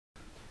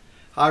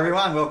Hi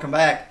everyone, welcome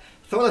back.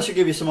 Thought I should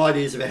give you some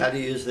ideas about how to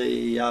use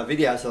the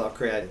videos that I've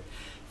created.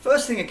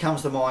 First thing that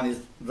comes to mind is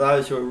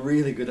those who are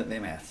really good at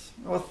their maths,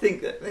 or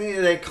think that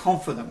they're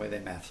confident with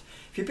their maths.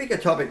 If you pick a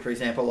topic, for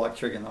example, like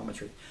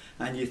trigonometry,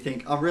 and you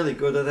think, I'm really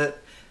good at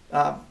it,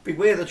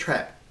 beware the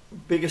trap.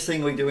 Biggest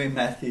thing we do in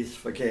math is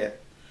forget.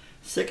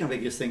 Second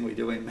biggest thing we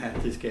do in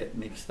math is get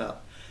mixed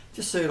up.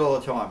 Just see it all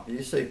the time.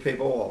 You see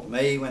people, or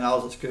me when I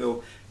was at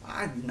school,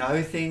 I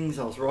know things.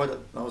 I was right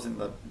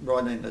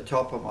in the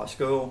top of my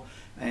school,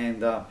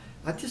 and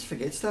I'd just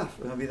forget stuff.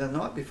 It'll be the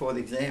night before the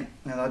exam,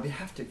 and I'd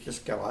have to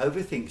just go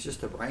over things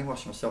just to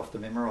brainwash myself to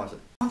memorise it.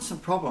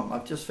 Constant problem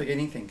of just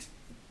forgetting things.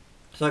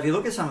 So if you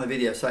look at some of the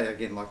videos, say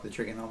again like the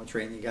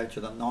trigonometry, and you go to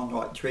the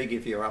non-right trig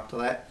if you're up to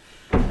that,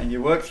 and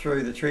you work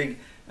through the trig,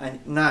 and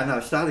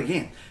start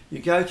again. You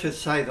go to,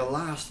 say, the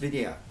last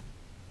video.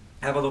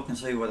 Have a look and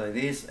see what it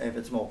is, if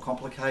it's more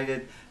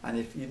complicated, and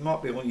if it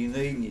might be all you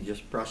need and you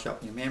just brush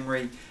up your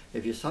memory.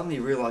 If you suddenly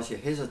realise you're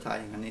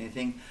hesitating on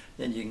anything,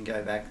 then you can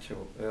go back to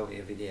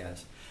earlier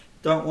videos.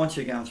 Don't want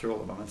you going through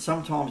all of them, and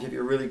sometimes if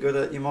you're really good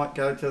at it, you might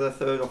go to the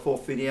third or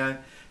fourth video,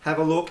 have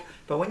a look,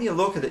 but when you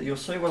look at it, you'll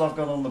see what I've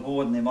got on the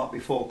board, and there might be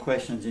 4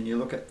 questions, and you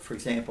look at, for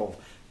example,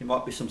 there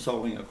might be some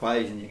solving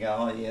equations, you go,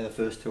 oh yeah, the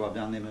first 2 I've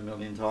done them a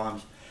million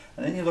times.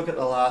 And then you look at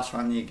the last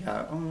one and you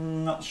go,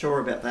 I'm not sure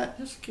about that.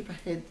 Just skip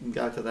ahead and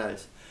go to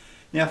those.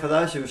 Now for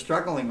those who are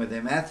struggling with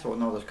their maths or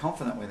not as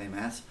confident with their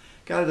maths,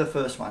 go to the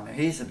first one. Now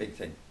here's the big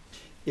thing.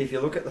 If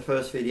you look at the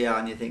first video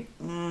and you think,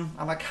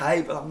 I'm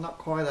okay, but I'm not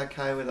quite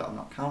okay with it, I'm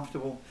not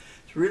comfortable,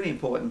 it's really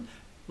important,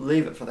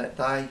 leave it for that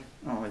day.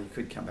 Oh, you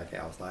could come back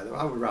hours later.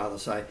 I would rather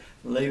say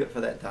leave it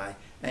for that day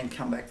and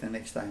come back the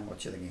next day and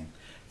watch it again.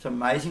 It's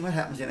amazing what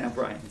happens in our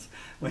brains.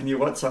 When you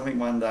watch something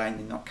one day and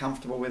you're not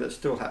comfortable with it, it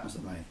still happens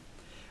to me.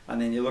 And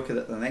then you look at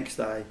it the next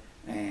day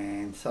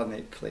and suddenly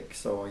it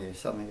clicks, or you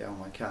suddenly go,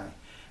 oh, okay.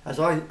 As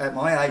I, at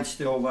my age,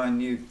 still learn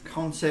new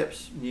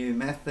concepts, new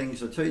math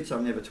things to teach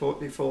I've never taught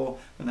before.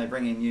 When they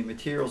bring in new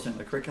materials in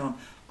the curriculum,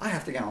 I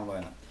have to go and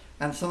learn it.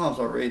 And sometimes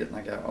I read it and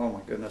I go, oh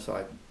my goodness,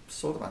 I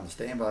sort of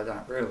understand, but I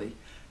don't really.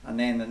 And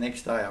then the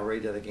next day I'll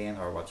read it again,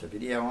 or I watch a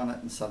video on it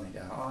and suddenly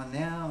go, oh,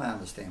 now I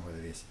understand what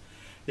it is.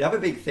 The other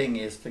big thing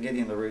is to get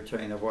in the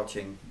routine of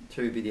watching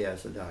 2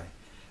 videos a day.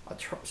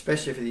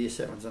 Especially for the year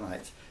 7s and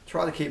 8s.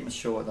 Try to keep them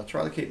short. I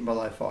try to keep them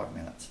below 5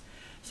 minutes.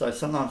 So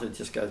sometimes it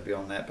just goes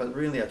beyond that, but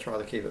really I try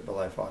to keep it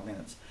below 5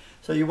 minutes.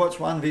 So you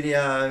watch one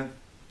video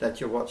that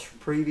you watched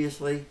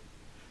previously,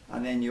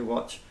 and then you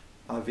watch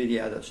a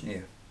video that's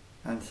new.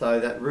 And so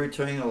that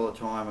routine all the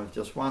time of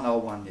just one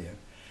old, one new.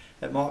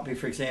 It might be,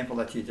 for example,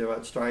 that you do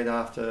it straight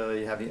after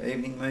you have your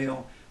evening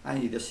meal,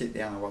 and you just sit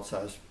down and watch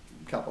those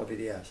couple of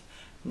videos.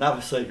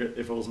 Another secret,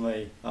 if it was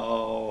me,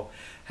 oh,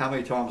 how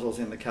many times I was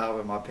in the car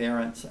with my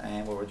parents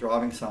and we were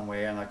driving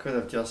somewhere, and I could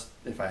have just,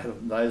 if I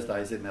had, those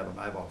days didn't have a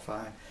mobile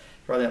phone,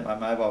 brought out my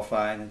mobile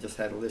phone and just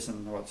had a listen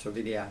and watch a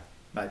video,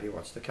 maybe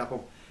watched a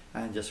couple,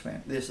 and just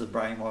went, this is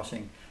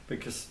brainwashing,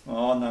 because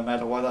no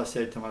matter what I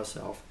said to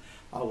myself,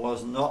 I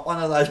was not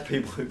one of those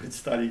people who could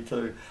study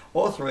 2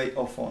 or 3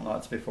 or 4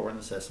 nights before an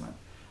assessment.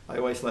 I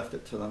always left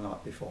it to the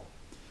night before.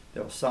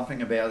 There was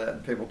something about it,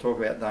 and people talk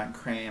about don't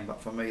cram,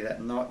 but for me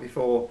that night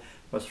before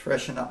was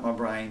freshen up my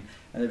brain,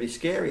 and it'd be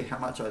scary how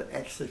much I'd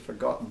actually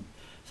forgotten.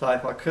 So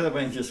if I could have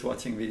been just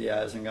watching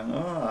videos and gone,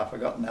 oh, I've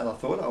forgotten that, I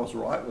thought I was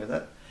right with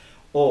it.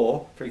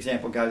 Or, for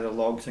example, go to the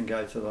logs and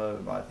go to the,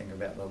 I think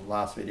about the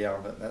last video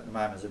of it at the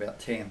moment is about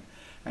 10,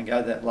 and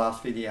go to that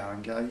last video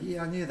and go,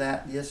 yeah, I knew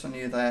that, yes, I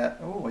knew that,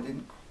 oh, I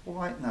didn't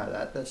quite know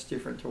that, that's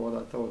different to what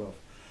I thought of.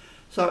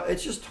 So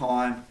it's just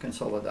time,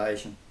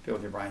 consolidation,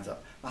 build your brains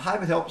up. I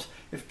hope it helps.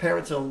 If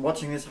parents are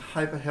watching this, I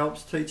hope it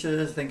helps.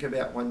 Teachers, think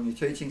about when you're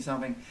teaching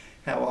something,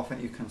 how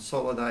often you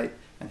consolidate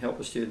and help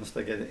the students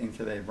to get it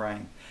into their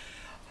brain.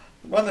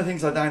 One of the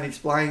things I don't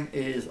explain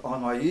is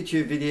on my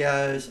YouTube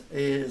videos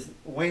is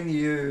when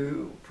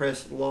you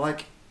press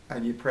like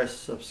and you press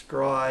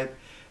subscribe,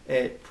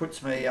 it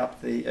puts me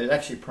up it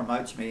actually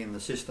promotes me in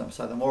the system.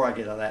 So the more I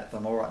get of that, the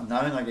more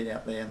known I get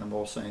out there, and the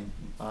more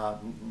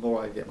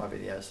I get my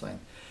videos seen.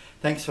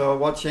 Thanks for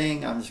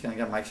watching. I'm just going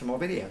to go make some more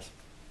videos.